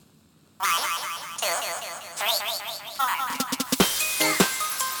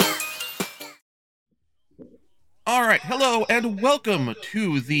Hello and welcome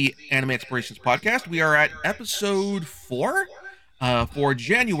to the Anime Explorations Podcast. We are at episode 4 for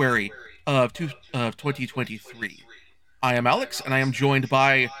January of 2023. I am Alex, and I am joined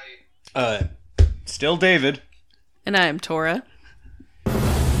by... Still David. And I am Tora.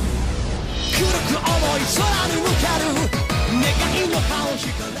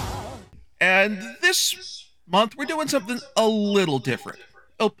 And this month we're doing something a little different.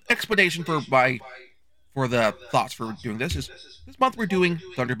 Explanation for the thoughts for doing this is this month we're doing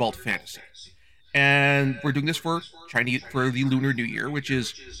Thunderbolt Fantasy. And we're doing this for the Lunar New Year, which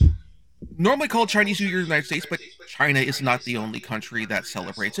is normally called Chinese New Year in the United States, but China is not the only country that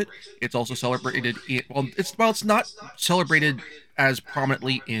celebrates it. It's also celebrated it's not celebrated as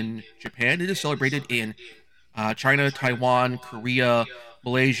prominently in Japan. It is celebrated in China, Taiwan, Korea,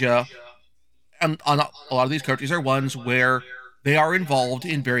 Malaysia, and a lot of these countries are ones where they are involved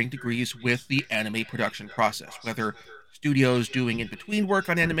in varying degrees with the anime production process, whether studios doing in-between work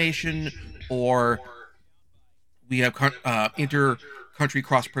on animation, or we have inter-country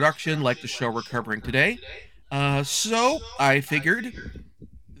cross-production like the show we're covering today. So I figured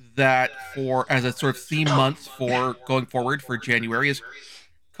that as a sort of theme month for going forward for January is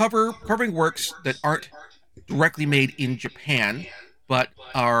covering works that aren't directly made in Japan, but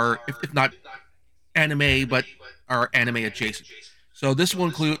are, if not anime, but are anime adjacent. So this will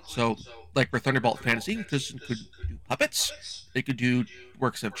include, like for Thunderbolt Fantasy, this could do puppets. They could do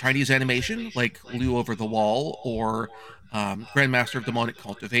works of Chinese animation, like Lu Over the Wall or Grandmaster of Demonic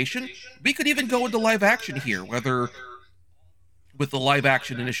Cultivation. We could even go into live action here, whether with the live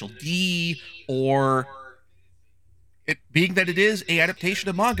action Initial D, or it being that it is a adaptation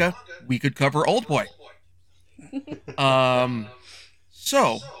of manga, we could cover Old Boy.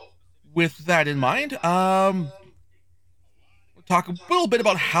 So, with that in mind, we'll talk a little bit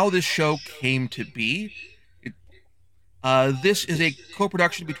about how this show came to be. This is a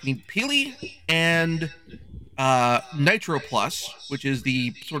co-production between Peely and Nitro Plus, which is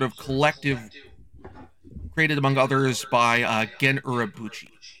the sort of collective created among others by Gen Urobuchi.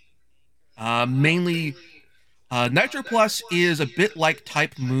 Mainly, Nitro Plus is a bit like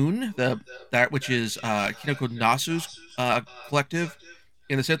Type Moon, which is Hinako Nasu's collective,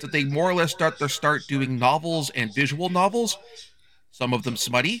 in the sense that they more or less start doing novels and visual novels, some of them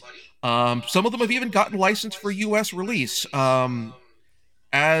smutty. Some of them have even gotten licensed for U.S. release.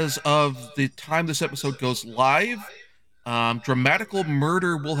 As of the time this episode goes live, Dramatical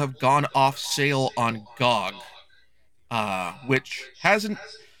Murder will have gone off sale on GOG, which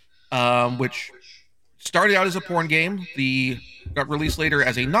started out as a porn game. Got released later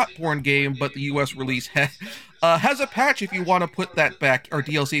as a not porn game, but the U.S. release has a patch if you want to put that back, or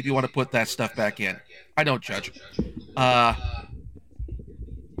DLC if you want to put that stuff back in. I don't judge.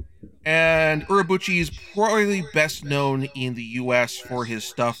 And Urobuchi is probably best known in the U.S. for his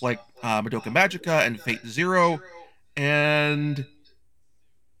stuff like Madoka Magica and Fate Zero. And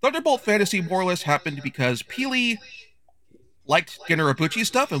Thunderbolt Fantasy more or less happened because Peely liked Gen Urobuchi's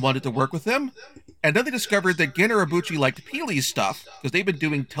stuff and wanted to work with them. And then they discovered that Gen Urobuchi liked Peely's stuff, because they've been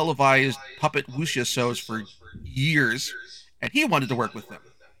doing televised puppet wuxia shows for years, and he wanted to work with them.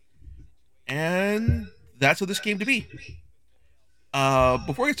 And that's how this came to be.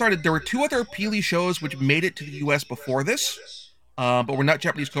 Before we get started, there were 2 other Peely shows which made it to the U.S. before this, but were not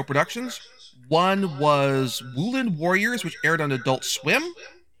Japanese co-productions. One was Wooland Warriors, which aired on Adult Swim,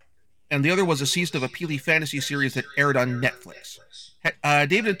 and the other was a season of a Peely fantasy series that aired on Netflix.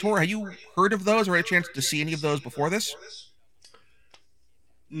 David and Tor, have you heard of those or had a chance to see any of those before this?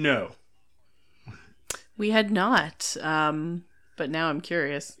 No. We had not, but now I'm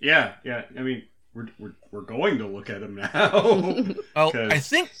curious. Yeah. I mean, we're going to look at them now. Oh, I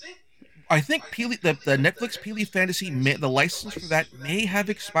think Peely, the Netflix Peely Fantasy, the license for that may have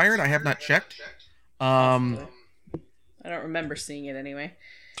expired. I have not checked. I don't remember seeing it anyway.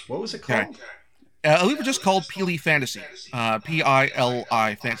 What was it called? Okay. I believe it's just called Peely Fantasy,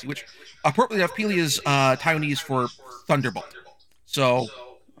 P-I-L-I Fantasy, which appropriately enough, Peely is Taiwanese for Thunderbolt. So,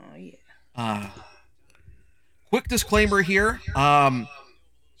 quick disclaimer here.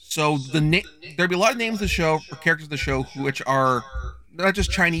 So there'll be a lot of names in the show, or characters in the show, which are not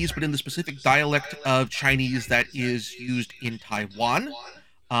just Chinese, but in the specific dialect of Chinese that is used in Taiwan.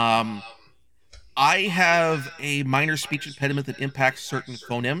 I have a minor speech impediment that impacts certain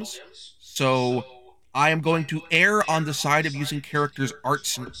phonemes, so I am going to err on the side of using characters'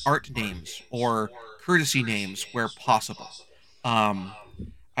 art names or courtesy names where possible. I'll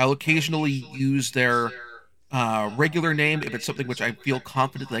occasionally use their regular name if it's something which I feel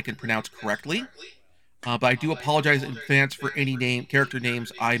confident that I can pronounce correctly. But I do apologize in advance for any character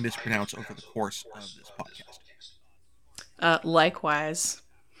names I mispronounce over the course of this podcast. Likewise.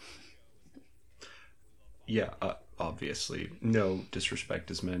 Yeah, obviously, no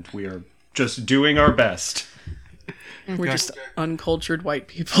disrespect is meant. We are just doing our best. We're just uncultured white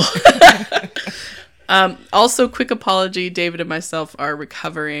people. Also, quick apology. David and myself are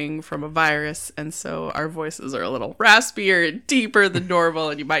recovering from a virus, and so our voices are a little raspier and deeper than normal,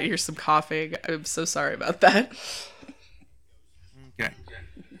 and you might hear some coughing. I'm so sorry about that. Okay.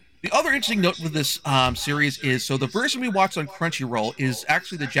 The other interesting note with this series is, so the version we watched on Crunchyroll is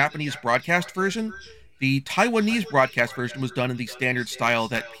actually the Japanese broadcast version. The Taiwanese broadcast version was done in the standard style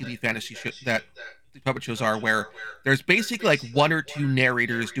that PB Fantasy that the puppet shows are, where there's basically like one or two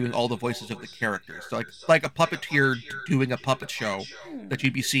narrators doing all the voices of the characters. So like a puppeteer doing a puppet show that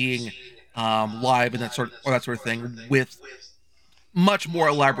you'd be seeing live and that sort of thing, with much more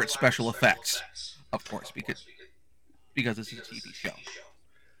elaborate special effects, of course, because this is a TV show.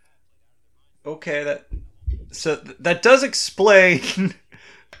 Okay, that does explain,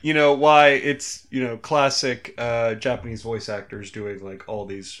 why it's, classic Japanese voice actors doing like all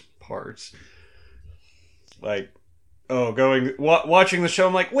these parts. Like, watching the show,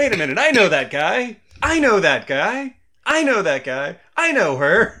 I'm like, wait a minute, I know that guy. I know that guy. I know that guy. I know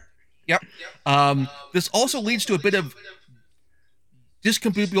her. Yep. This also leads to a bit of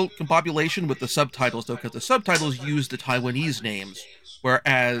discombobulation with the subtitles, though, because the subtitles use the Taiwanese names,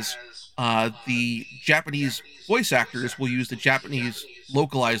 whereas the Japanese voice actors will use the Japanese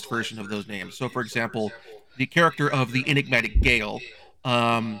localized version of those names. So, for example, the character of the enigmatic Gale,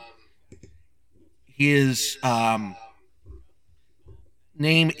 his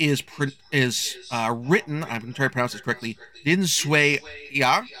name is written, I'm going to try to pronounce this correctly, Rin Sui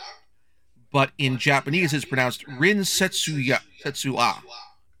Ya, but in Japanese it's pronounced Rin Setsuya,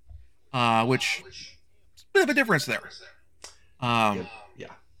 which is a bit of a difference there. Yeah.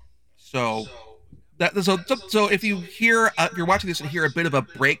 So if you hear, if you're watching this and hear a bit of a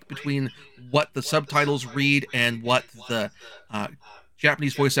break between what the subtitles read and what the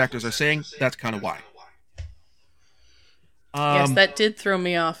Japanese voice actors are saying, that's kind of why. Yes, that did throw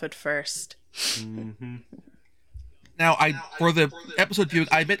me off at first. Mm-hmm. Now, for the episode viewing,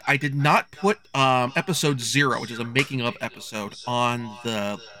 I admit I did not put episode 0, which is a making of episode, on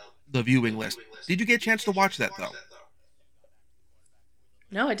the viewing list. Did you get a chance to watch that, though?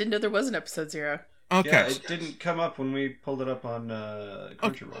 No, I didn't know there was an episode 0. Okay. Yeah, it didn't come up when we pulled it up on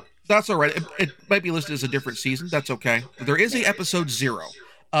Crunchyroll. Okay. That's all right. It might be listed as a different season. That's okay. But there is a episode 0.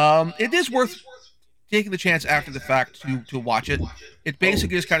 It is worth taking the chance after the fact to watch it. It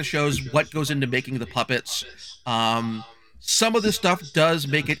basically just kind of shows what goes into making the puppets. Some of this stuff does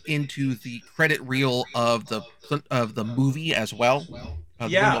make it into the credit reel of the movie as well.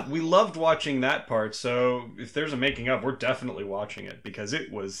 We loved watching that part, so if there's a making of, we're definitely watching it, because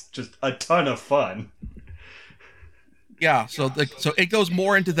it was just a ton of fun. Yeah, so it goes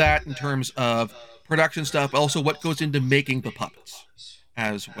more into that in terms of production stuff, also what goes into making the puppets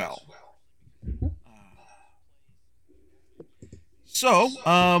as well. So,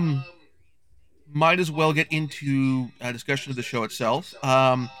 might as well get into a discussion of the show itself.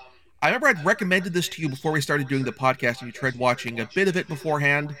 I remember I'd recommended this to you before we started doing the podcast, and you tried watching a bit of it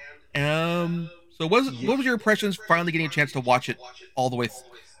beforehand. So what was your impressions finally getting a chance to watch it all the way,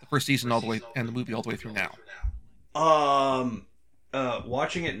 the first season all the way, and the movie all the way through now?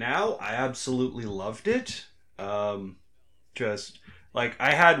 Watching it now, I absolutely loved it. Just, like,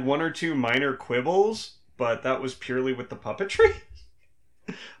 I had one or two minor quibbles, but that was purely with the puppetry.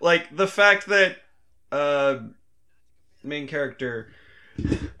 Like, the fact that, main character,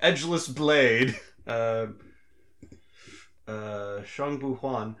 Edgeless Blade, Shangbu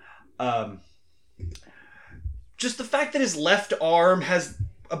Huan, just the fact that his left arm has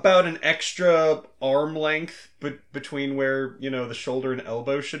about an extra arm length between where, the shoulder and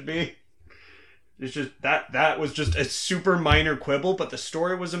elbow should be. It's just, that was just a super minor quibble, but the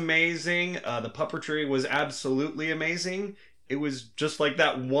story was amazing. The puppetry was absolutely amazing. It was just like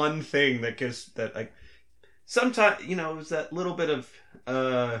that one thing that like, sometimes, it was that little bit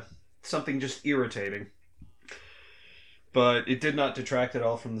of something just irritating. But it did not detract at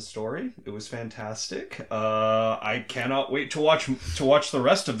all from the story. It was fantastic. I cannot wait to watch the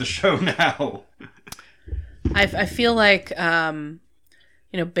rest of the show now. I feel like,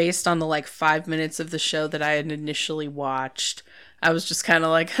 based on the 5 minutes of the show that I had initially watched, I was just kind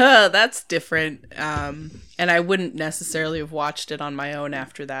of like, that's different. And I wouldn't necessarily have watched it on my own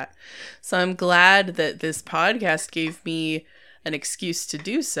after that. So I'm glad that this podcast gave me an excuse to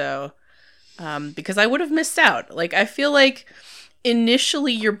do so. Because I would have missed out. I feel like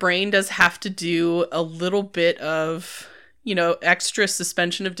initially your brain does have to do a little bit of, extra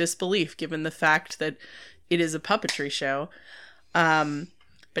suspension of disbelief, given the fact that it is a puppetry show.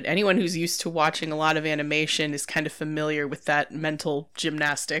 But anyone who's used to watching a lot of animation is kind of familiar with that mental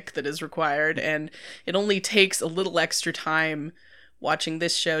gymnastic that is required, and it only takes a little extra time watching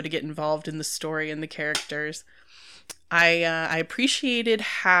this show to get involved in the story and the characters. I appreciated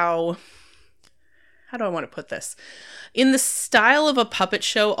how do I want to put this? In the style of a puppet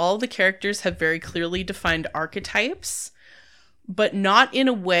show, all the characters have very clearly defined archetypes, but not in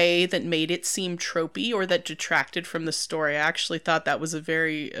a way that made it seem tropey or that detracted from the story. I actually thought that was a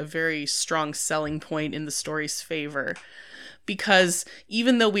very strong selling point in the story's favor. Because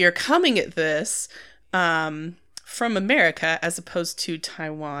even though we are coming at this from America as opposed to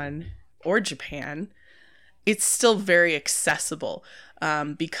Taiwan or Japan, it's still very accessible.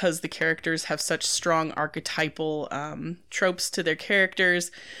 Because the characters have such strong archetypal tropes to their characters.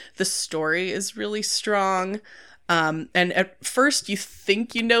 The story is really strong. And at first you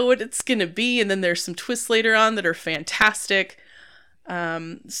think you know what it's going to be, and then there's some twists later on that are fantastic.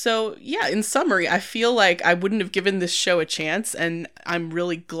 So yeah, in summary, I feel like I wouldn't have given this show a chance, and I'm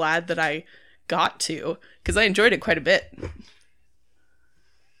really glad that I got to, because I enjoyed it quite a bit.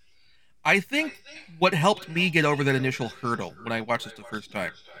 I think what helped me get over that initial hurdle when I watched this the first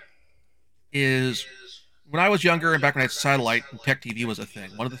time is when I was younger and back when I had satellite and tech TV was a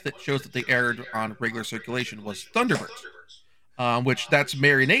thing. One of the shows that they aired on regular circulation was Thunderbolt, which that's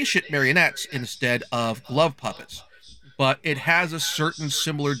marionettes instead of glove puppets. But it has a certain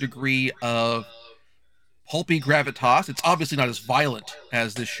similar degree of pulpy gravitas. It's obviously not as violent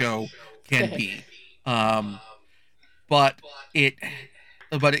as this show can be, but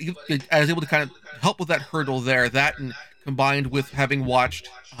I was able to kind of help with that hurdle there. That, and combined with having watched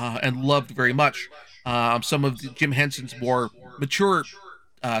and loved very much some of Jim Henson's more mature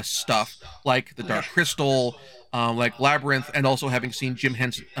stuff, like The Dark Crystal, like Labyrinth, and also having seen Jim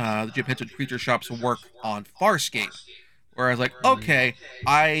Henson Creature Shop's work on Farscape, where I was like, okay,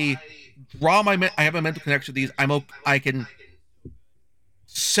 I have a mental connection to these. I can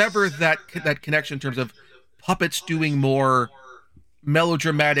sever that connection in terms of puppets doing more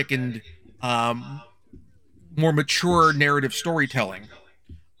melodramatic and more mature narrative storytelling,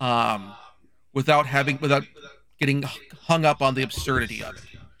 without getting hung up on the absurdity of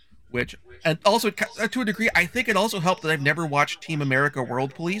it. And also, to a degree, I think it also helped that I've never watched Team America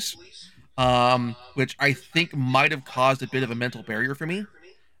World Police, which I think might have caused a bit of a mental barrier for me,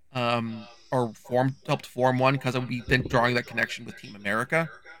 or helped form one, because I would be then drawing that connection with Team America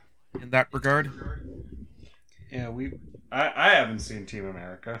in that regard. Yeah, I haven't seen Team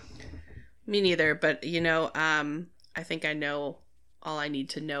America. Me neither, but I think I know all I need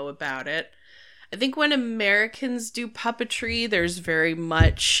to know about it. I think when Americans do puppetry, there's very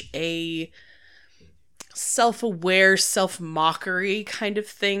much a self-aware, self-mockery kind of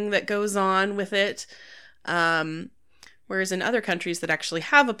thing that goes on with it. Whereas in other countries that actually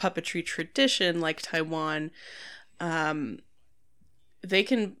have a puppetry tradition, like Taiwan, they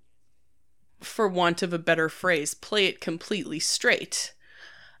can, for want of a better phrase, play it completely straight.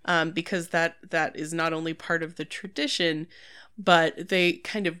 Because that is not only part of the tradition, but they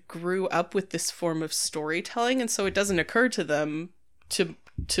kind of grew up with this form of storytelling, and so it doesn't occur to them to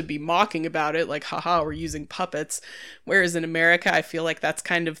be mocking about it, like, haha, we're using puppets. Whereas in America, I feel like that's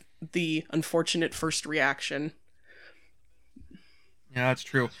kind of the unfortunate first reaction. Yeah, that's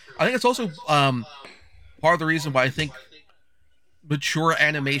true. I think it's also part of the reason why I think mature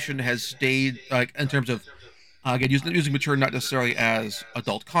animation has stayed, like, in terms of again, using mature not necessarily as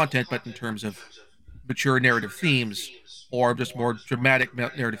adult content, but in terms of mature narrative themes or just more dramatic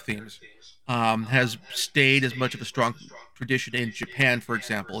narrative themes, has stayed as much of a strong tradition in Japan, for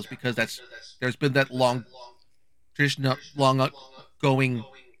example, is because there's been that long tradition, long going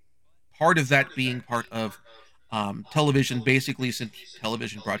part of that being part of television, basically since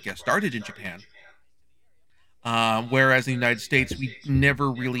television broadcast started in Japan. Whereas in the United States, we never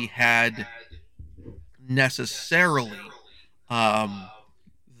really had necessarily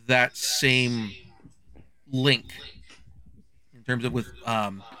that same link in terms of with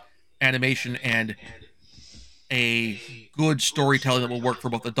animation and a good storytelling that will work for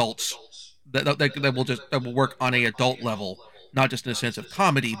both adults, that will work on a adult level, not just in the sense of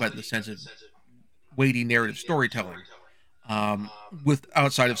comedy, but in the sense of weighty narrative storytelling, with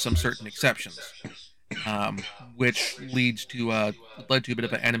outside of some certain exceptions, which led to a bit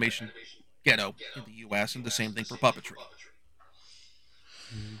of an animation ghetto in the U.S., and the same thing for puppetry.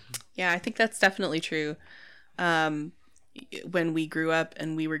 Yeah, I think that's definitely true. When we grew up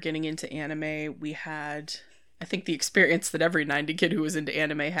and we were getting into anime, we had, I think, the experience that every 90 kid who was into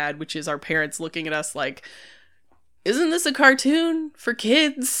anime had, which is our parents looking at us like, isn't this a cartoon for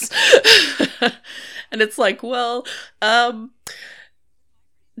kids? And it's like, well,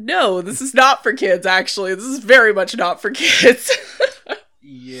 no, this is not for kids, actually. This is very much not for kids.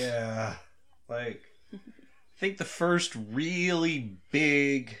 Yeah. Like, I think the first really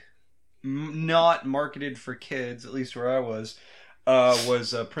big, not marketed for kids, at least where I was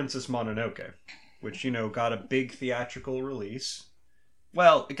Princess Mononoke, which, got a big theatrical release.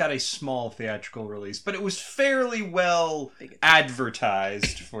 Well, it got a small theatrical release, but it was fairly well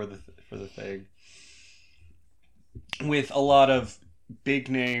advertised for the thing, with a lot of big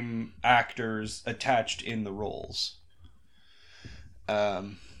name actors attached in the roles.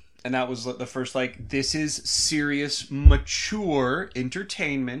 And that was the first, this is serious, mature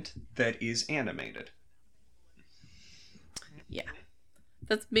entertainment that is animated. Yeah.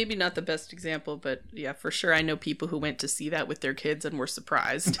 That's maybe not the best example, but yeah, for sure I know people who went to see that with their kids and were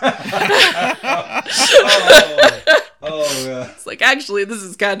surprised. Oh, yeah. It's like, actually, this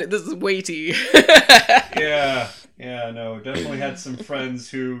is weighty. Yeah, no, definitely had some friends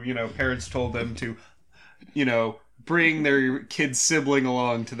who, parents told them to, bring their kid's sibling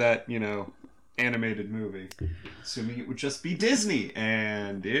along to that, animated movie, assuming it would just be Disney,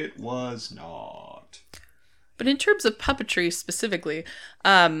 and it was not. But in terms of puppetry specifically,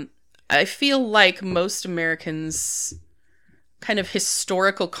 I feel like most Americans' kind of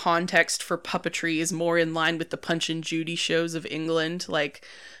historical context for puppetry is more in line with the Punch and Judy shows of England, like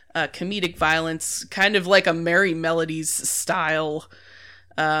comedic violence, kind of like a Merry Melodies style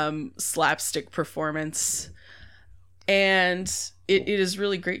slapstick performance. And it is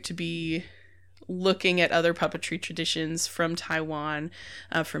really great to be looking at other puppetry traditions from Taiwan,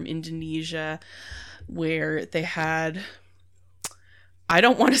 from Indonesia, where they had, I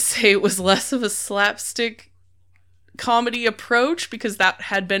don't want to say it was less of a slapstick comedy approach, because that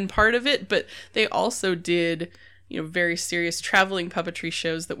had been part of it, but they also did, very serious traveling puppetry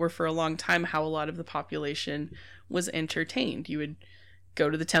shows that were for a long time how a lot of the population was entertained. You would go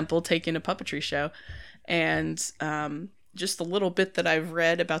to the temple, take in a puppetry show. And just the little bit that I've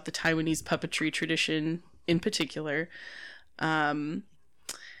read about the Taiwanese puppetry tradition in particular,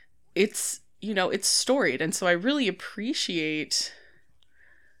 it's storied. And so I really appreciate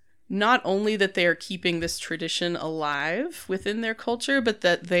not only that they are keeping this tradition alive within their culture, but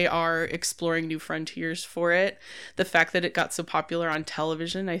that they are exploring new frontiers for it. The fact that it got so popular on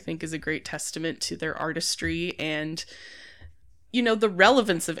television, I think, is a great testament to their artistry and, the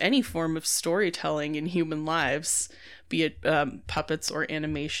relevance of any form of storytelling in human lives, be it puppets or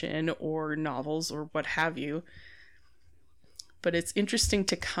animation or novels or what have you. But it's interesting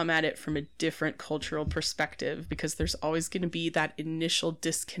to come at it from a different cultural perspective, because there's always going to be that initial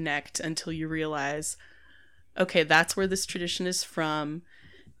disconnect until you realize, okay, that's where this tradition is from,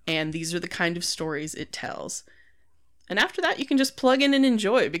 and these are the kind of stories it tells. And after that, you can just plug in and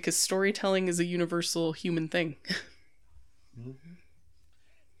enjoy, because storytelling is a universal human thing.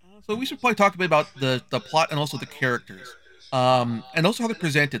 So we should probably talk a bit about the plot and also the characters. And also how they're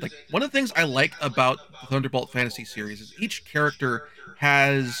presented. Like, one of the things I like about the Thunderbolt fantasy series is each character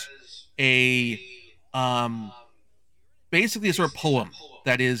has a basically a sort of poem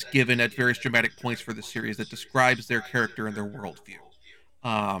that is given at various dramatic points for the series that describes their character and their worldview.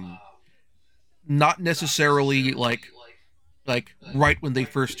 Not necessarily like right when they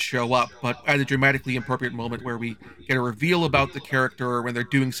first show up, but at a dramatically appropriate moment where we get a reveal about the character or when they're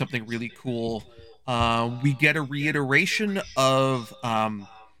doing something really cool. We get a reiteration of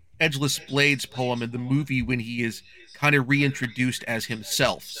Edgeless Blade's poem in the movie when he is kind of reintroduced as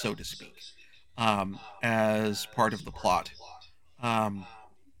himself, so to speak, as part of the plot.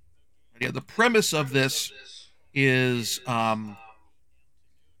 The premise of this is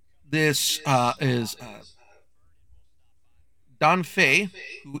Don Fei,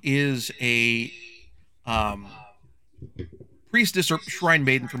 who is a priestess or shrine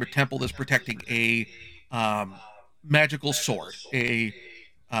maiden from a temple that's protecting a magical sword, a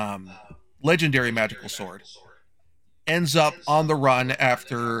legendary magical sword, ends up on the run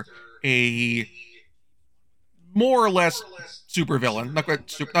after a more or less supervillain, not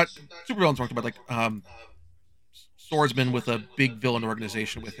supervillain's wrong, but swordsman with a big villain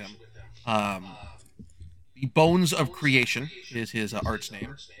organization with him. The Bones of Creation is his art's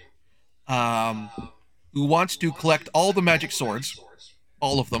name. Who wants to collect all the magic swords,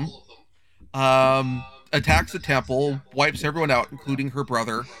 all of them, attacks the temple, wipes everyone out, including her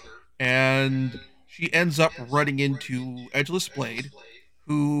brother, and she ends up running into Edgeless Blade,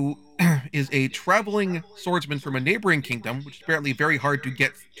 who is a traveling swordsman from a neighboring kingdom, which is apparently very hard to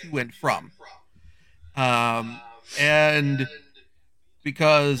get to and from. And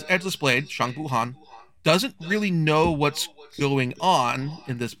because Edgeless Blade, Shang Buhan, doesn't really know what's going on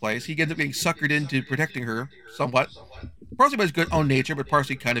in this place. He ends up getting suckered into protecting her somewhat, partially by his good own nature, but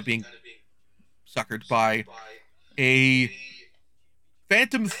partially kind of being suckered by a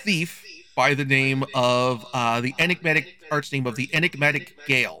phantom thief by the name of the enigmatic arch name of the Enigmatic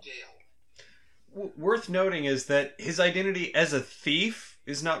Gale. Worth noting is that his identity as a thief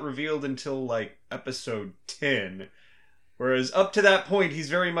is not revealed until like episode 10, whereas up to that point he's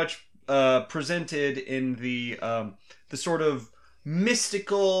very much presented in the sort of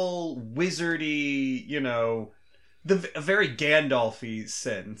mystical, wizardy, a very Gandalf-y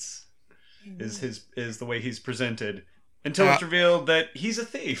sense is the way he's presented until it's revealed that he's a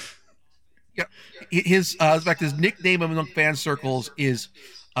thief. Yeah, his in fact his nickname among fan circles is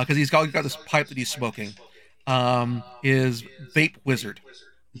because he's got this pipe that he's smoking, is Vape Wizard.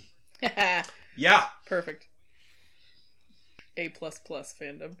 Yeah, perfect. A++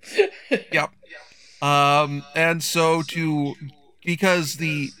 fandom. Yep. And so because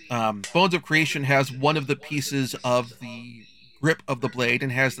the Bones of Creation has one of the pieces of the grip of the blade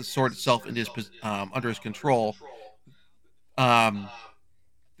and has the sword itself in his under his control, they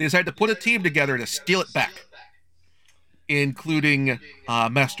decided to put a team together to steal it back, including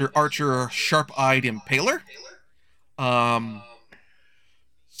Master Archer Sharp-Eyed Impaler,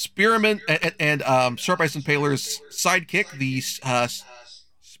 Spearman and Sharp-Eyed Impaler's sidekick, the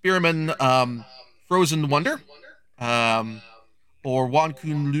Spearman Frozen Wonder, or Wan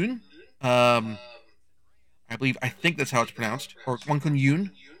Kun Lun. I think that's how it's pronounced, or Wan Kun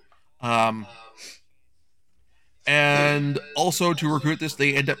Yun. And also to recruit this,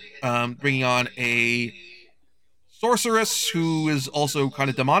 they end up bringing on a sorceress who is also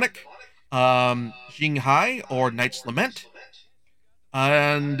kind of demonic, Jing Hai, or Knight's Lament,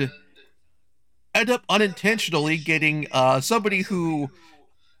 and end up unintentionally getting somebody who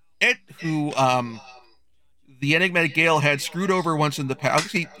the Enigmatic Gale had screwed over once in the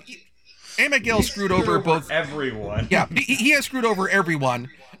past. Enigmatic Gale screwed over both everyone. Yeah, he has screwed over everyone,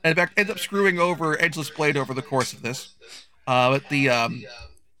 and in fact ends up screwing over Edgeless Blade over the course of this. With the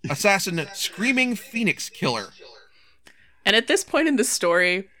assassin Screaming Phoenix Killer. And at this point in the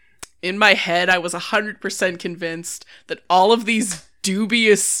story, in my head, I was 100% convinced that all of these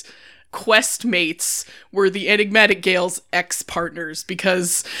dubious quest mates were the Enigmatic Gale's ex-partners,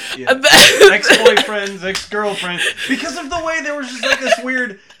 because... ex-boyfriends, ex-girlfriends. Because of the way there was just like this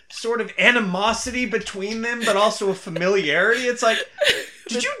weird sort of animosity between them, but also a familiarity. It's like,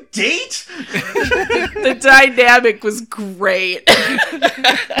 did you date? The dynamic was great.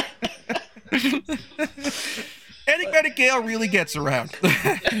 Enigmatic Gale really gets around.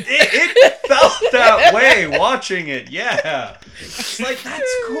 It felt that way watching it, yeah. It's like,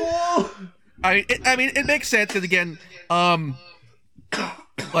 that's cool. I mean, it makes sense, because again,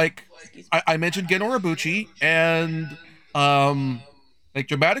 like, I mentioned Gen Orobuchi, and, like,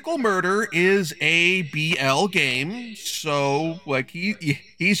 Dramatical Murder is a BL game, so, like,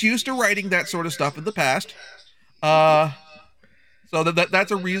 he's used to writing that sort of stuff in the past. So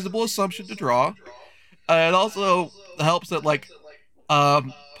that's a reasonable assumption to draw. It also helps that, like,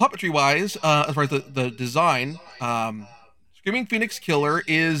 puppetry-wise, as far as the design, Screaming Phoenix Killer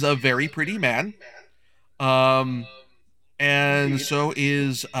is a very pretty man. And so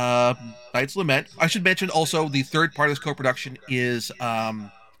is Knight's Lament. I should mention also the third part of this co-production is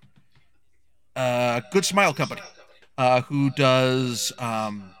Good Smile Company, who does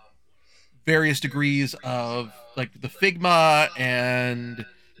various degrees of, like, the Figma and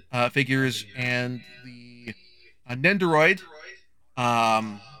figures and the Nendoroid.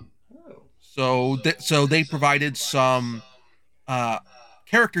 So they provided some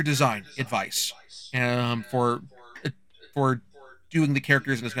character design advice for doing the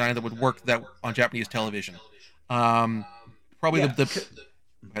characters in this kind that would work that on Japanese television. Probably Yeah.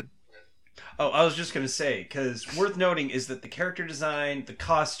 But Oh, I was just going to say, because worth noting is that the character design, the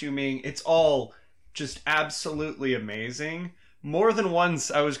costuming, it's all just absolutely amazing. More than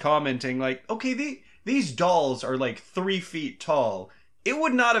once I was commenting, like, okay, these dolls are like 3 feet tall. It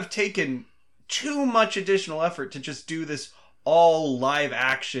would not have taken too much additional effort to just do this all live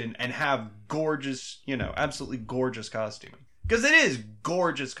action and have gorgeous, absolutely gorgeous costuming. Because it is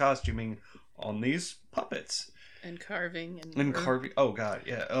gorgeous costuming on these puppets. And carving. And carving. Oh, God,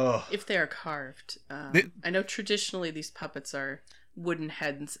 yeah. Ugh. If they are carved. I know traditionally these puppets are wooden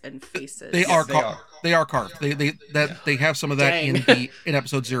heads and faces. They are carved. They have some of that in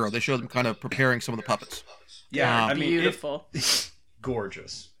episode 0. They show them kind of preparing some of the puppets. Yeah, I mean, beautiful.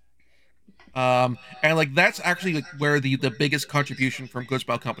 Gorgeous. And like that's actually like where the biggest contribution from Good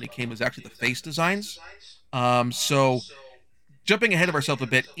Smile Company came, is actually the face designs. So jumping ahead of ourselves a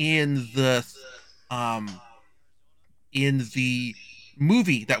bit, in the um, in the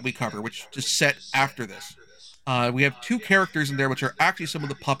movie that we cover, which is set after this. We have two characters in there which are actually some of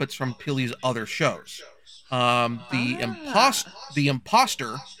the puppets from Peely's other shows. Ah. The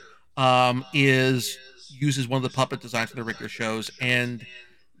imposter is uses one of the puppet designs from the regular shows, and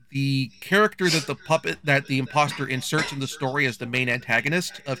the character that the imposter inserts in the story as the main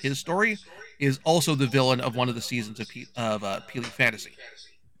antagonist of his story is also the villain of one of the seasons of Peely Fantasy.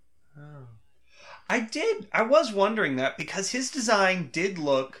 Oh. I was wondering that because his design did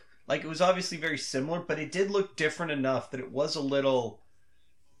look like it was obviously very similar, but it did look different enough that it was a little.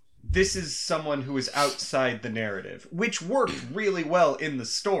 This is someone who is outside the narrative, which worked really well in the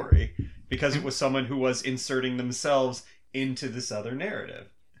story because it was someone who was inserting themselves into this other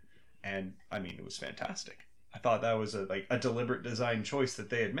narrative. And I mean, it was fantastic. I thought that was a deliberate design choice that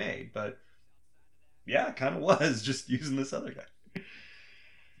they had made, but yeah, it kind of was just using this other guy.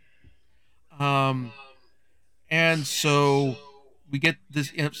 Um, and so we get this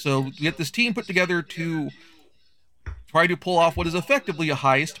team put together to try to pull off what is effectively a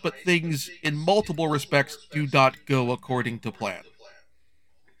heist, but things in multiple respects do not go according to plan.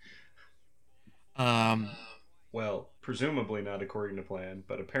 Um, Well, presumably not according to plan,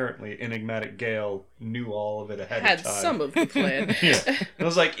 but apparently Enigmatic Gale knew all of it ahead Had of time. some of the plan. Yeah. I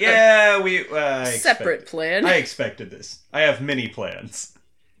was like, yeah, Separate plan. I expected this. I have many plans.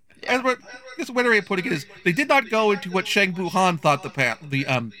 and what I guess the way of putting it is, they did not go into what Shang Buhan thought the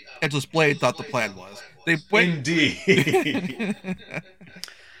Edgeless Blade thought the plan was. They went. Indeed.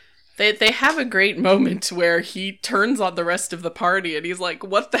 They have a great moment where he turns on the rest of the party and he's like,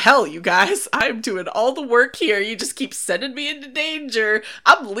 "What the hell, you guys? I'm doing all the work here. You just keep sending me into danger.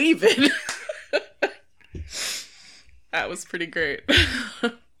 I'm leaving." That was pretty great.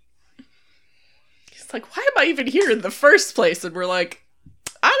 He's like, "Why am I even here in the first place?" And we're like,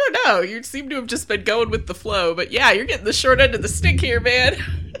 "I don't know. You seem to have just been going with the flow, but yeah, you're getting the short end of the stick here, man."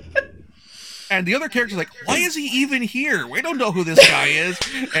 And the other character's like, "Why is he even here? We don't know who this guy is."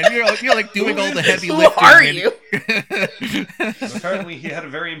 And you're like doing all the heavy Who lifting. are you? Apparently, he had a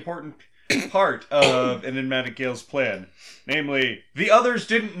very important part of Enigmatic Gale's plan. Namely, the others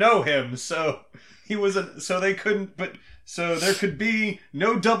didn't know him, so they couldn't. But so there could be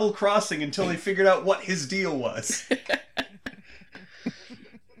no double crossing until they figured out what his deal was.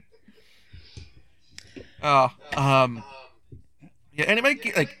 Yeah, and it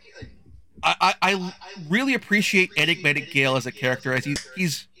might like. I really appreciate Enigmatic Gale as a character, as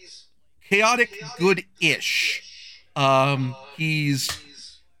he's chaotic good-ish. He's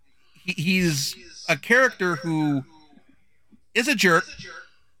a character who is a jerk,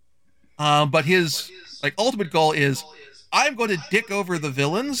 but his ultimate goal is, I'm going to dick over the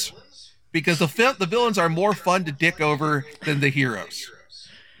villains because the villains are more fun to dick over than the heroes.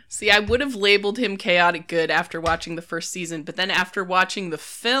 See, I would have labeled him chaotic good after watching the first season, but then after watching the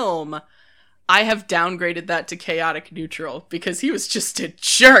film, I have downgraded that to chaotic neutral because he was just a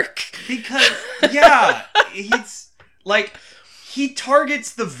jerk. Because, yeah, he's like, he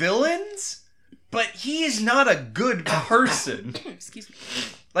targets the villains, but he is not a good person. Excuse me.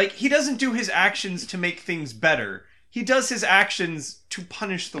 Like, he doesn't do his actions to make things better. He does his actions to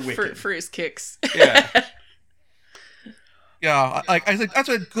punish the wicked. For his kicks. Yeah. Yeah, I think that's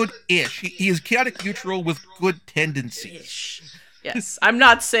a good-ish. He is chaotic neutral with good tendencies. Ish. Yes, I'm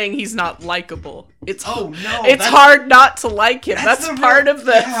not saying he's not likable. It's that's hard not to like him. That's part of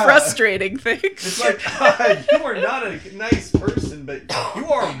the yeah. frustrating thing. It's like, you are not a nice person, but you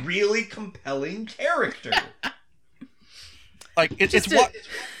are a really compelling character. Like it's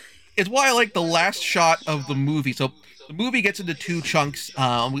why I like the last shot of the movie. So the movie gets into two chunks.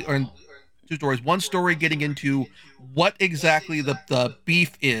 Or in two stories. One story getting into what exactly the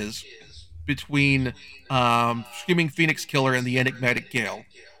beef is between Screaming Phoenix Killer and the Enigmatic Gale,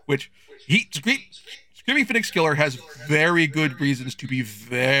 which Screaming Phoenix Killer has very good reasons to be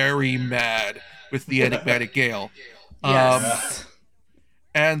very mad with the Enigmatic Gale. Yes.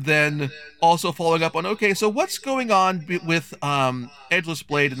 And then also following up on, okay, so what's going on with Edgeless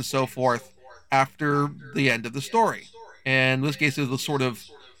Blade and so forth after the end of the story? And in this case, it was sort of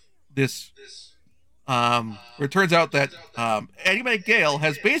this... where it turns out that Enigmatic Gale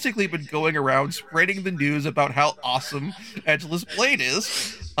has basically been going around spreading the news about how awesome Edgeless Blade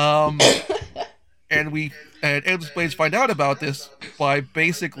is. And Edgeless Blades find out about this by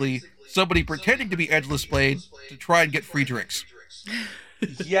basically somebody pretending to be Edgeless Blade to try and get free drinks.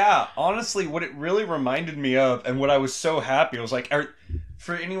 Yeah, honestly, what it really reminded me of, and what I was so happy, I was like,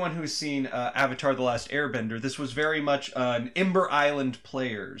 for anyone who's seen Avatar: The Last Airbender, this was very much an Ember Island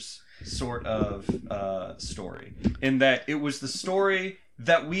Players sort of story, in that it was the story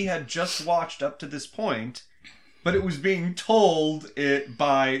that we had just watched up to this point, but it was being told it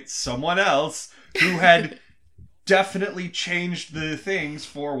by someone else who had definitely changed the things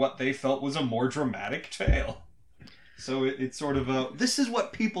for what they felt was a more dramatic tale. So it's sort of this is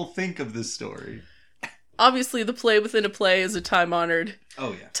what people think of this story. Obviously, the play within a play is a time-honored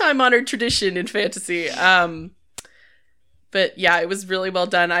tradition in fantasy. But yeah, it was really well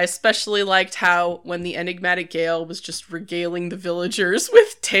done. I especially liked how when the enigmatic Gale was just regaling the villagers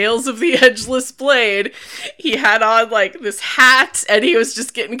with tales of the Edgeless Blade, he had on like this hat and he was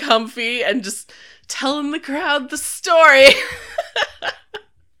just getting comfy and just telling the crowd the story.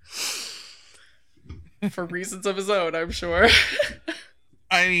 For reasons of his own, I'm sure.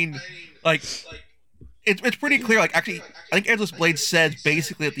 I mean, like, it's pretty clear. Like, actually, I think Edgeless Blade says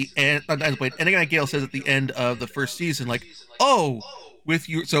basically at the end, not Edgeless Blade, Enigmatic Gale says at the end of the first season, like, oh,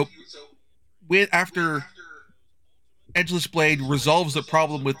 after Edgeless Blade resolves the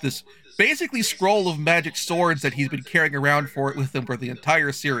problem with this basically scroll of magic swords that he's been carrying around with him for the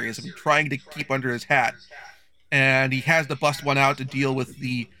entire series and trying to keep under his hat, and he has to bust one out to deal with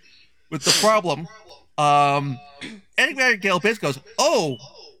the problem. Enigmatic Gale basically goes, oh,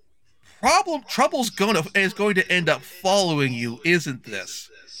 trouble's going to end up following you, isn't this?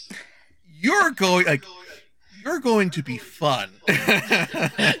 You're going to be fun.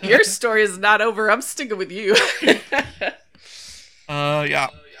 Your story is not over. I'm sticking with you. Yeah.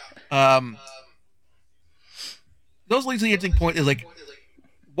 Those leads to the interesting point is, like,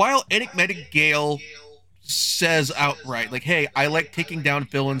 while Enigmatic Gale says outright, like, hey, I like taking down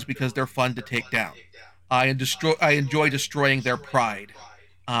villains because they're fun to take down. I enjoy destroying their pride.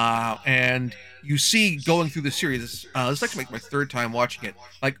 And you see going through the series, this is actually my third time watching it,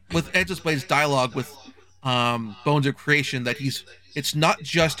 like with Edgeless Blade's dialogue with Bones of Creation, that it's not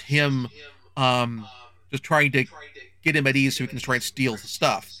just him just trying to get him at ease so he can try and steal the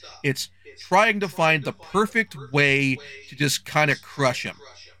stuff. It's trying to find the perfect way to just kind of crush him.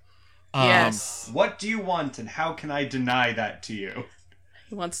 Yes. What do you want, and how can I deny that to you?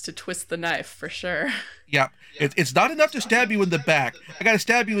 He wants to twist the knife, for sure. Yeah. It's not enough to stab you in the back. I gotta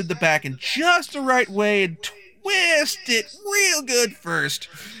stab you in the back in just the right way and twist it real good first.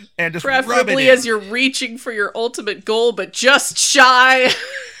 And just preferably rub it as you're reaching for your ultimate goal, but just shy.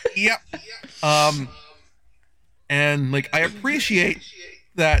 Yep. And, like, I appreciate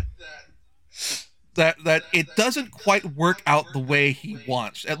that it doesn't quite work out the way he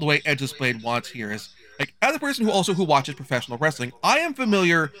wants, the way Edgeless Blade wants here. Is, like, as a person who watches professional wrestling, I am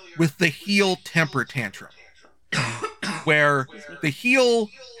familiar with the heel temper tantrum, where the heel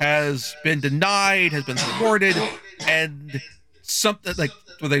has been denied, has been thwarted, and something like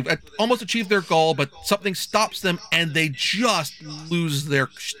they've almost achieved their goal, but something stops them, and they just lose their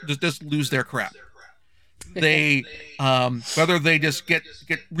crap. They whether they just get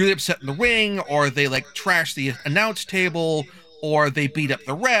really upset in the ring, or they like trash the announce table, or they beat up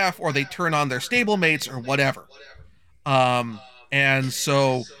the ref, or they turn on their stablemates, or whatever. And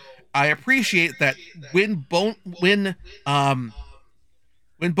so I appreciate that when Bones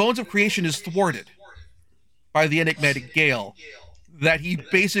of Creation is thwarted by the Enigmatic Gale, that he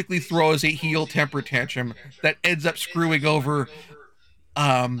basically throws a heel temper tantrum that ends up screwing over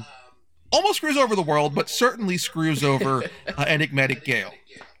almost screws over the world, but certainly screws over Enigmatic Gale.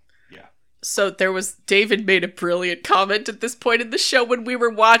 Yeah. So David made a brilliant comment at this point in the show when we were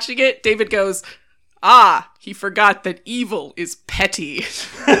watching it. David goes, he forgot that evil is petty.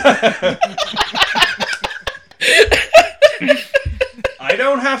 I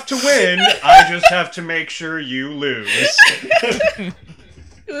don't have to win, I just have to make sure you lose. It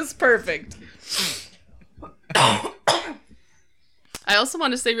was perfect. I also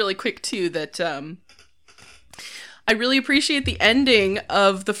want to say really quick, too, that I really appreciate the ending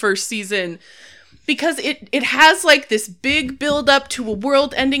of the first season, because it has, like, this big build-up to a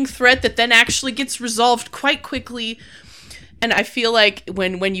world-ending threat that then actually gets resolved quite quickly. And I feel like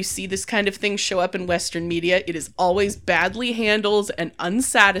when you see this kind of thing show up in Western media, it is always badly handled and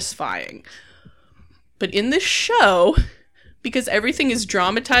unsatisfying. But in this show, because everything is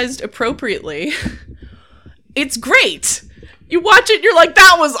dramatized appropriately, it's great. You watch it and you're like,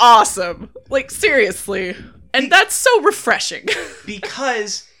 that was awesome. Like, seriously. And that's so refreshing.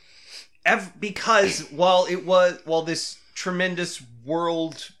 Because while this tremendous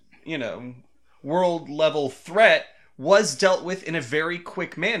world level threat was dealt with in a very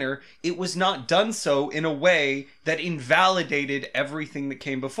quick manner, it was not done so in a way that invalidated everything that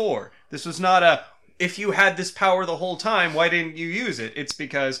came before. This was not if you had this power the whole time, why didn't you use it? It's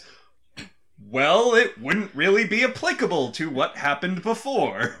because, well, it wouldn't really be applicable to what happened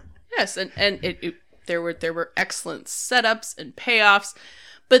before. Yes, and There were excellent setups and payoffs.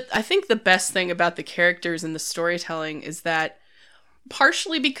 But I think the best thing about the characters and the storytelling is that,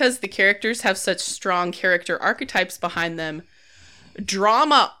 partially because the characters have such strong character archetypes behind them,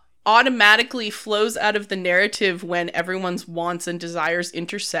 drama automatically flows out of the narrative when everyone's wants and desires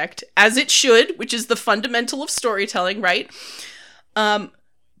intersect, as it should, which is the fundamental of storytelling, right?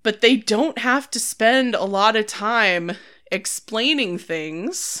 But they don't have to spend a lot of time explaining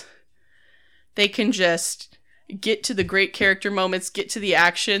things. They can just get to the great character moments, get to the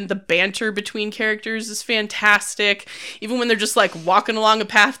action. The banter between characters is fantastic. Even when they're just like walking along a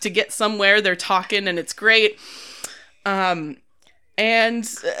path to get somewhere, they're talking and it's great. And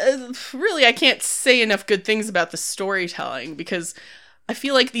really, I can't say enough good things about the storytelling, because I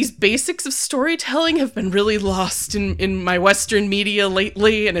feel like these basics of storytelling have been really lost in my Western media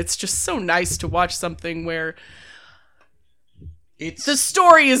lately, and it's just so nice to watch something where the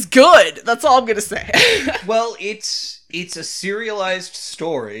story is good. That's all I'm gonna say. Well, it's a serialized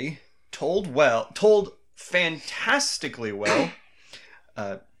story told fantastically well.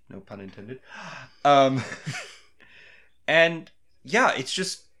 No pun intended. And yeah,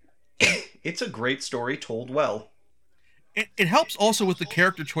 it's a great story told well. It helps also with the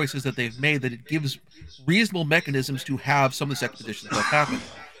character choices that they've made, that it gives reasonable mechanisms to have some of this exposition stuff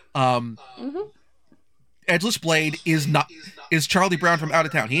happen. Edgeless Blade is Charlie Brown from out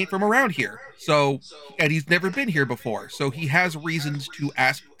of town. He ain't from around here, and he's never been here before, so he has reasons to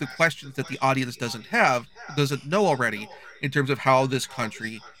ask the questions that the audience doesn't know already, in terms of how this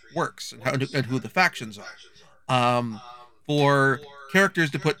country works and who the factions are. For characters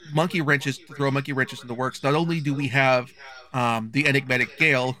to throw monkey wrenches in the works, not only do we have the enigmatic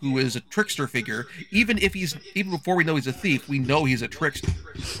Gale, who is a trickster figure. Even before we know he's a thief, we know he's a trickster.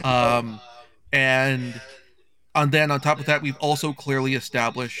 And then on top of that, we've also clearly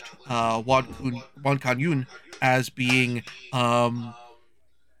established Wan Kan-yun as being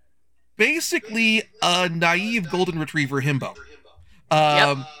basically a naive golden retriever himbo.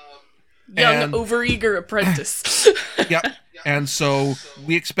 Young, overeager apprentice. Yep. And so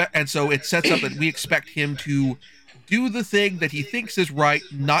it sets up that we expect him to do the thing that he thinks is right,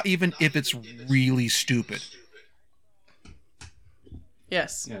 not even if it's really stupid.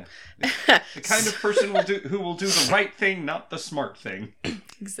 Yes. Yeah. The kind of person who will do the right thing, not the smart thing.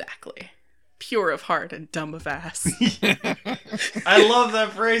 Exactly. Pure of heart and dumb of ass. I love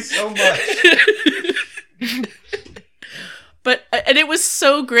that phrase so much. And it was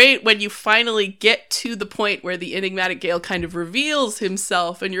so great when you finally get to the point where the enigmatic Gale kind of reveals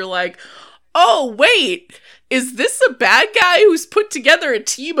himself, and you're like, oh, wait, is this a bad guy who's put together a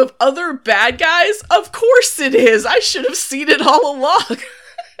team of other bad guys? Of course it is. I should have seen it all along.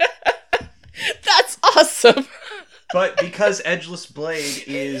 That's awesome. But because Edgeless Blade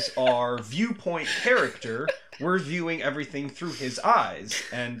is our viewpoint character, we're viewing everything through his eyes.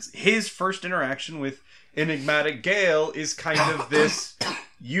 And his first interaction with enigmatic Gale is kind of this,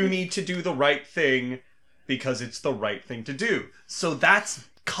 you need to do the right thing because it's the right thing to do. So that's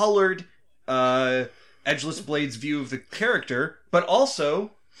colored Edgeless Blade's view of the character, but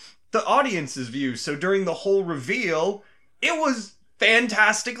also the audience's view. So during the whole reveal, it was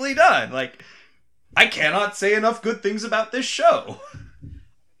fantastically done. Like, I cannot say enough good things about this show.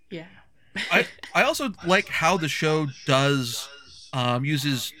 Yeah. I also like how the show does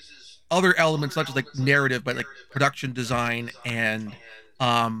uses other elements, not just like narrative, but like production design and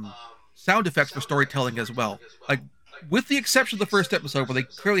sound effects for storytelling as well. Like, with the exception of the first episode where they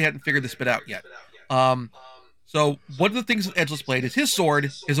clearly hadn't figured this bit out yet. So one of the things with Edgeless Blade is his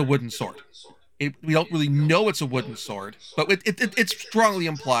sword is a wooden sword. We don't really know it's a wooden sword, but it's strongly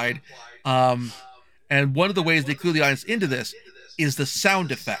implied. And one of the ways they clue the audience into this is the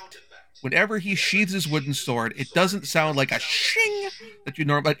sound effect. Whenever he sheathes his wooden sword, it doesn't sound like a shing that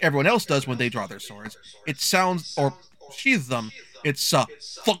like everyone else does when they draw their swords. It sounds, or sheathe them, it's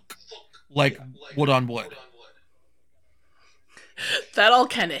thunk, like wood on wood. That all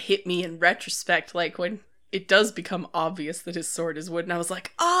kind of hit me in retrospect, like when it does become obvious that his sword is wood, and I was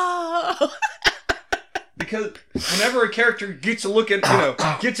like, oh! Because whenever a character gets a look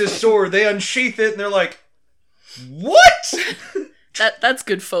at, gets his sword, they unsheath it, and they're like, what? That's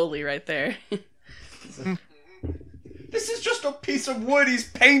good Foley right there. This is just a piece of wood he's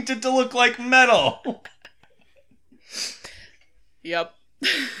painted to look like metal. Yep.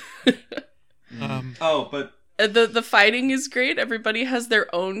 But The fighting is great. Everybody has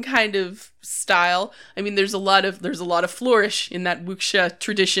their own kind of style. I mean, there's a lot of flourish in that wuxia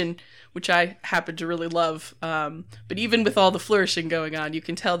tradition, which I happen to really love. But even with all the flourishing going on, you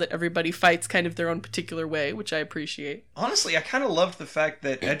can tell that everybody fights kind of their own particular way, which I appreciate. Honestly, I kind of loved the fact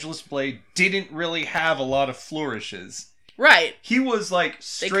that Edgeless Blade didn't really have a lot of flourishes. Right. He was like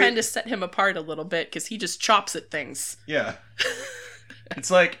straight... They kind of set him apart a little bit because he just chops at things. Yeah.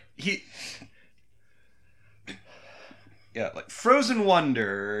 It's like he... Yeah, like Frozen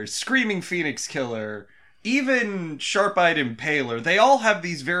Wonder, Screaming Phoenix Killer, even Sharp-Eyed Impaler, they all have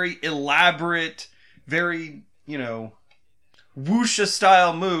these very elaborate, very,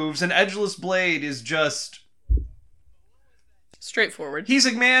 wuxia-style moves, and Edgeless Blade is just... straightforward. He's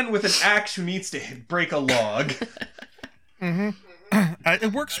a man with an axe who needs to break a log. Mm-hmm.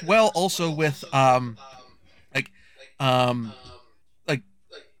 It works well also with,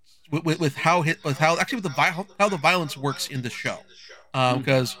 with how the violence works in the show,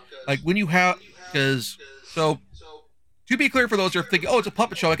 because so to be clear for those who are thinking, oh, it's a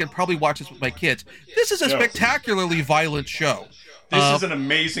puppet show, I can probably watch this with my kids. This is a spectacularly violent show. This is an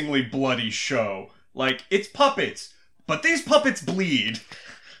amazingly bloody show. Like, it's puppets, but these puppets bleed.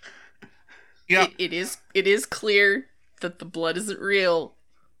 Yeah, it is clear that the blood isn't real,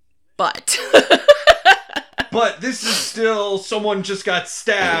 but. But this is still someone just got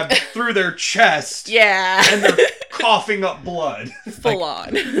stabbed through their chest. Yeah. And they're coughing up blood. Full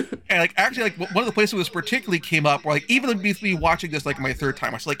on. And actually, one of the places where this particularly came up, where even with me watching this my third time,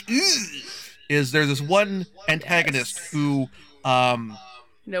 I was like, is there's this one antagonist who know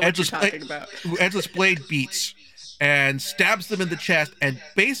what you're talking about. Who Edgeless Blade beats and stabs them in the chest and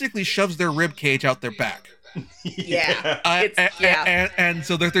basically shoves their rib cage out their back. Yeah. And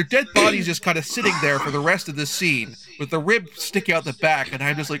so their dead bodies just kind of sitting there for the rest of the scene with the rib sticking out the back, and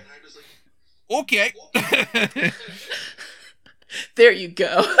I'm just like, okay. There you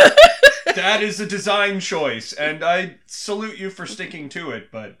go. That is a design choice, and I salute you for sticking to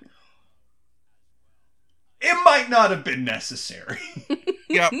it, but it might not have been necessary.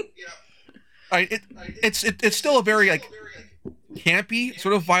 Yeah. It's still a very campy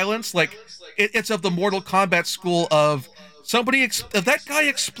sort of violence. It's of the Mortal Kombat school of that guy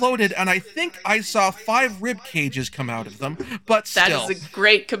exploded, and I think I saw 5 rib cages come out of them. But still, that is a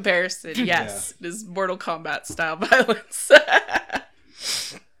great comparison. Yes, yeah. It is Mortal Kombat style violence.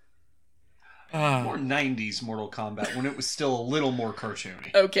 More 90s Mortal Kombat when it was still a little more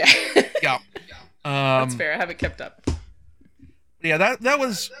cartoony. Okay. Yeah. That's fair. I haven't kept up. Yeah, that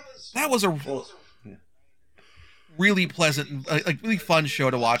was a really pleasant, really fun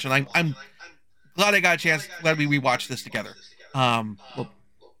show to watch, and I'm glad I got a chance. Glad we rewatched this together. I'm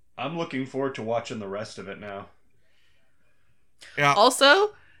looking forward to watching the rest of it now. Yeah. Also,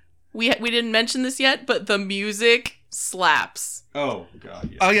 we didn't mention this yet, but the music slaps. Oh God.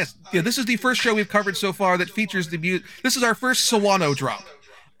 Yes. Oh yes. Yeah. This is the first show we've covered so far that features the music. This is our first Sawano drop.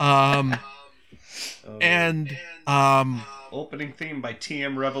 Opening theme by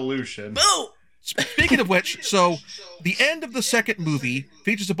TM Revolution. Boo! Speaking of which, so the end of the second movie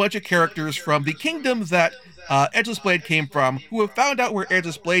features a bunch of characters from the kingdom that Edgeless Blade came from, who have found out where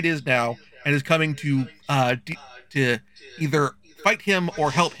Edgeless Blade is now and is coming to either fight him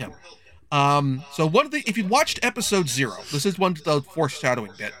or help him. So if you watched episode 0, this is the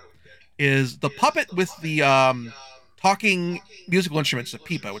foreshadowing bit, is the puppet with the talking musical instruments, the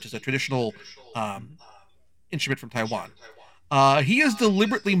pipa, which is a traditional instrument from Taiwan. He is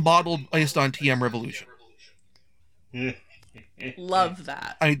deliberately modeled based on TM Revolution. Love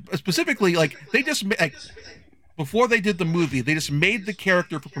that. Specifically, they just before they did the movie, they just made the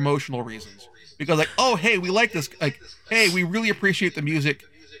character for promotional reasons. Because oh hey, we like this. Hey, we really appreciate the music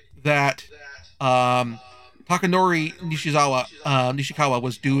that Takanori Nishikawa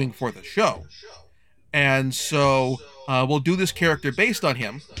was doing for the show, and so we'll do this character based on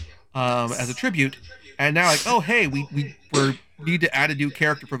him as a tribute. And now, oh hey, we need to add a new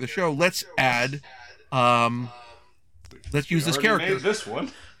character for the show. Let's use this character. Made this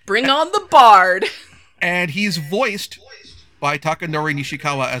one. Bring on the bard. And he's voiced by Takanori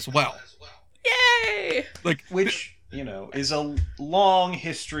Nishikawa as well. Yay! Which is a long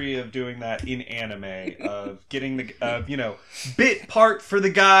history of doing that in anime, of getting the bit part for the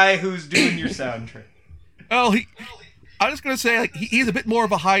guy who's doing your soundtrack. Oh, I'm just gonna say he's a bit more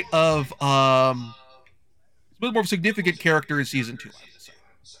of a bit more of a significant character in season 2, I would say,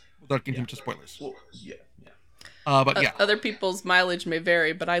 without getting into spoilers. Well, yeah. But yeah. Other people's mileage may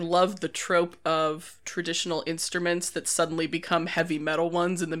vary, but I love the trope of traditional instruments that suddenly become heavy metal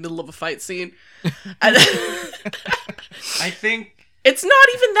ones in the middle of a fight scene. I think It's not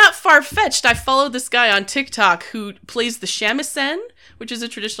even that far-fetched. I follow this guy on TikTok who plays the shamisen, which is a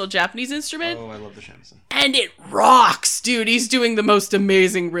traditional Japanese instrument. Oh, I love the shamisen. And it rocks, dude. He's doing the most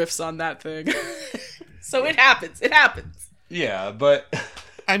amazing riffs on that thing. So it happens. It happens. Yeah, but...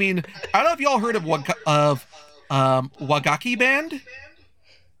 I mean, I don't know if y'all heard of Wagaki Band.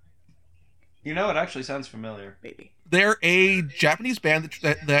 You know, it actually sounds familiar. Maybe. They're a Japanese band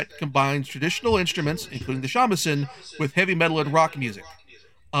that combines traditional instruments, including the shamisen, with heavy metal and rock music.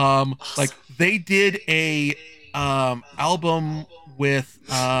 Like they did a album with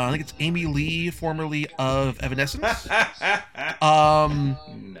I think it's Amy Lee, formerly of Evanescence. Nice. I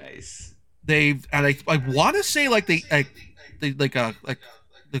want to say like the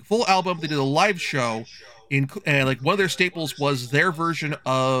full album. They did a live show and like one of their staples was their version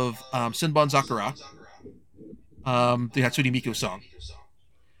of Senbon Sakura. The Hatsune Miku song.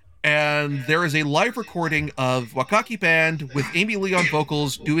 And there is a live recording of Wakaki Band with Amy Lee on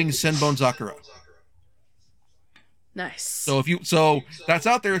vocals doing Senbon Sakura. Nice. So that's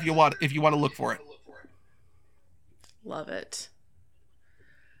out there if you want to look for it. Love it.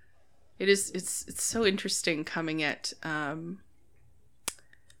 It's so interesting coming at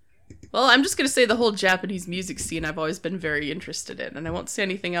well, I'm just going to say the whole Japanese music scene I've always been very interested in, and I won't say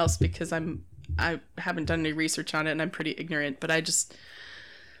anything else because I haven't done any research on it and I'm pretty ignorant, but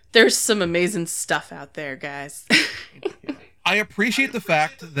there's some amazing stuff out there, guys. I appreciate the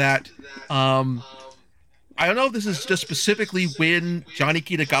fact that I don't know if this is just specifically when Johnny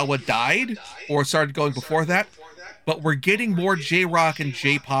Kitagawa died or started going before that, but we're getting more J-rock and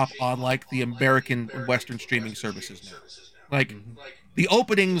J-pop on like the American and Western streaming services now. Like the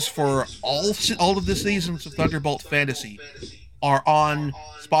openings for all of the seasons of Thunderbolt Fantasy are on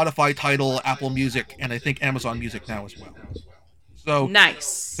Spotify, Tidal, Apple Music, and I think Amazon Music now as well. So nice.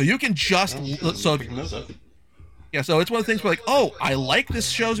 So you can just so it's one of the things where like, oh, I like this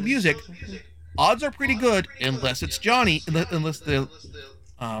show's music. Odds are pretty good unless it's Johnny, unless the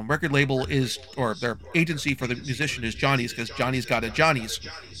record label is or their agency for the musician is Johnny's because Johnny's got a Johnny's.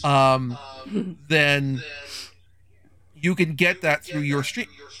 Then you can get that through your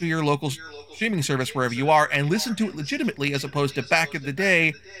local streaming service wherever you are and listen to it legitimately, as opposed to back in the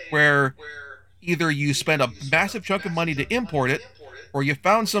day where either you spent a massive chunk of money to import it or you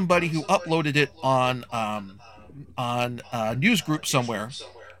found somebody who uploaded it on a news group somewhere.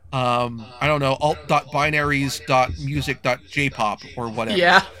 I don't know, alt.binaries.music.jpop or whatever.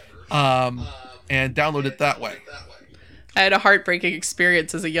 Yeah. And download it that way. I had a heartbreaking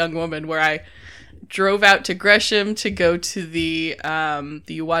experience as a young woman where I drove out to Gresham to go to the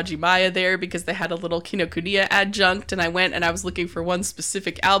Uwajimaya there because they had a little Kinokuniya adjunct, and I went and I was looking for one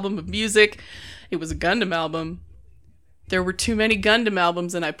specific album of music. It was a Gundam album. There were too many Gundam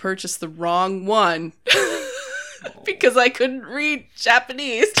albums and I purchased the wrong one because I couldn't read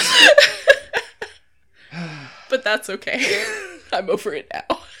Japanese. But that's okay. I'm over it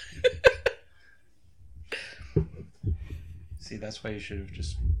now. See, that's why you should have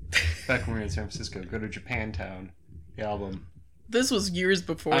just, back when we were in San Francisco, go to Japantown, the album. This was years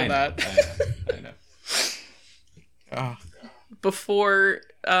before that. I know. Before,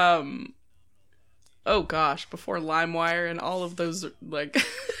 oh gosh, before LimeWire and all of those, like...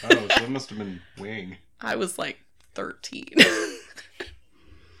 Oh, so it must have been Wing. I was like 13.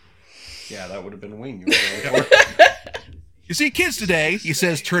 Yeah, that would have been Wing. You were going for. You see, kids today, he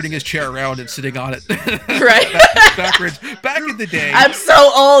says, turning his chair around and sitting on it. Right. Backwards. Back in the day. I'm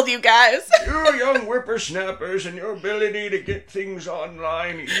so old, you guys. You young whippersnappers and your ability to get things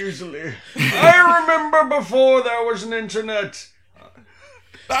online easily. I remember before there was an internet.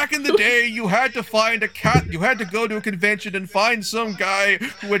 Back in the day, you had to find a cat. You had to go to a convention and find some guy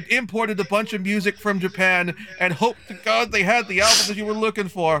who had imported a bunch of music from Japan and hope to God they had the album that you were looking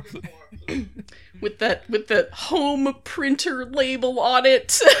for. With the home printer label on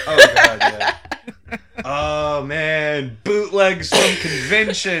it. Oh god, yeah. Oh man, bootlegs from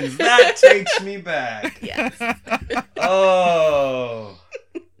conventions. That takes me back. Yes. Oh.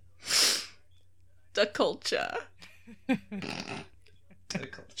 The culture.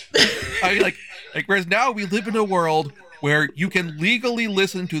 I mean, like whereas now we live in a world where you can legally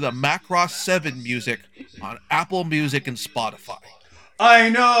listen to the Macross 7 music on Apple Music and Spotify. I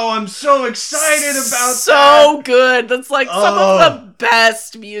know, I'm so excited about that. So good. That's like some of the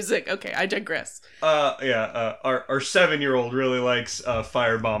best music. Okay, I digress. Our 7-year-old really likes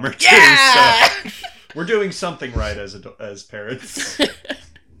Firebomber too. Yeah! So we're doing something right as parents.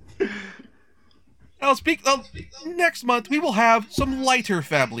 Now, next month we will have some lighter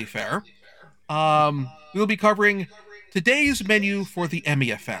family fare. We will be covering today's menu for the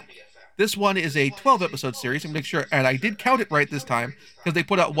Emiya family. This one is a 12-episode series, and make sure, and I did count it right this time because they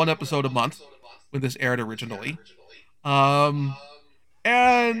put out one episode a month when this aired originally. And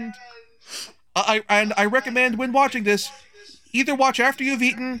I recommend when watching this, either watch after you've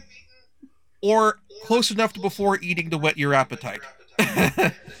eaten or close enough to before eating to whet your appetite.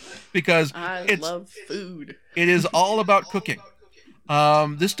 Because I love food. It is all about cooking.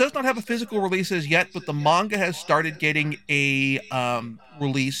 This does not have a physical release as yet, but the manga has started getting a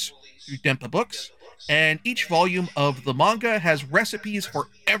release through Dempa Books, and each volume of the manga has recipes for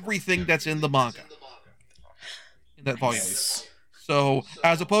everything that's in the manga. In that volume. So,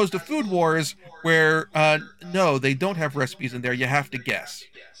 as opposed to Food Wars, where, no, they don't have recipes in there, you have to guess.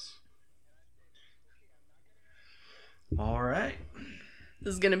 All right.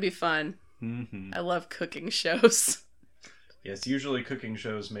 This is going to be fun. Mm-hmm. I love cooking shows. Yes, usually cooking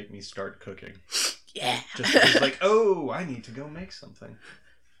shows make me start cooking. Yeah. Just because, like, oh, I need to go make something.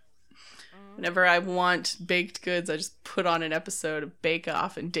 Whenever I want baked goods, I just put on an episode of Bake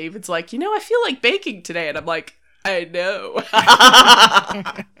Off, and David's like, I feel like baking today. And I'm like, I know.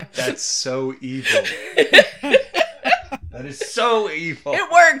 That's so evil. That is so evil. It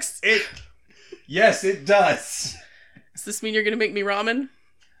works. Yes, it does. Does this mean you're going to make me ramen?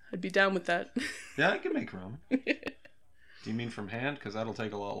 I'd be down with that. Yeah, I can make ramen. Do you mean from hand? Because that'll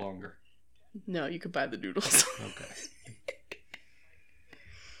take a lot longer. No, you could buy the noodles. Okay.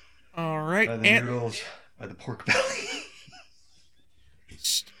 All right. By the noodles, by the pork belly.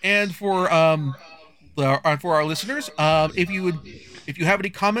 And for our listeners, if you have any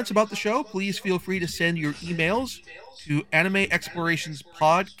comments about the show, please feel free to send your emails to Anime Explorations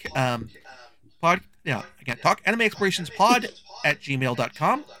Pod. Anime Explorations Pod at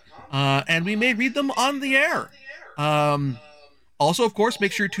gmail.com, and we may read them on the air. Also, of course,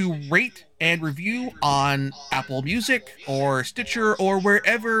 make sure to rate and review on Apple Music or Stitcher or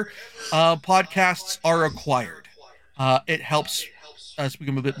wherever podcasts are acquired. It helps us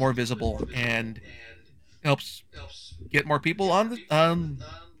become a bit more visible and helps get more people on to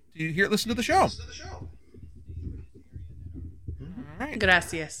listen to the show. All right.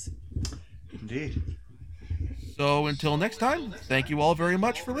 Gracias. Indeed. So until next time, thank you all very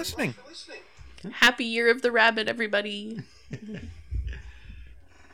much for listening. Happy Year of the Rabbit, everybody.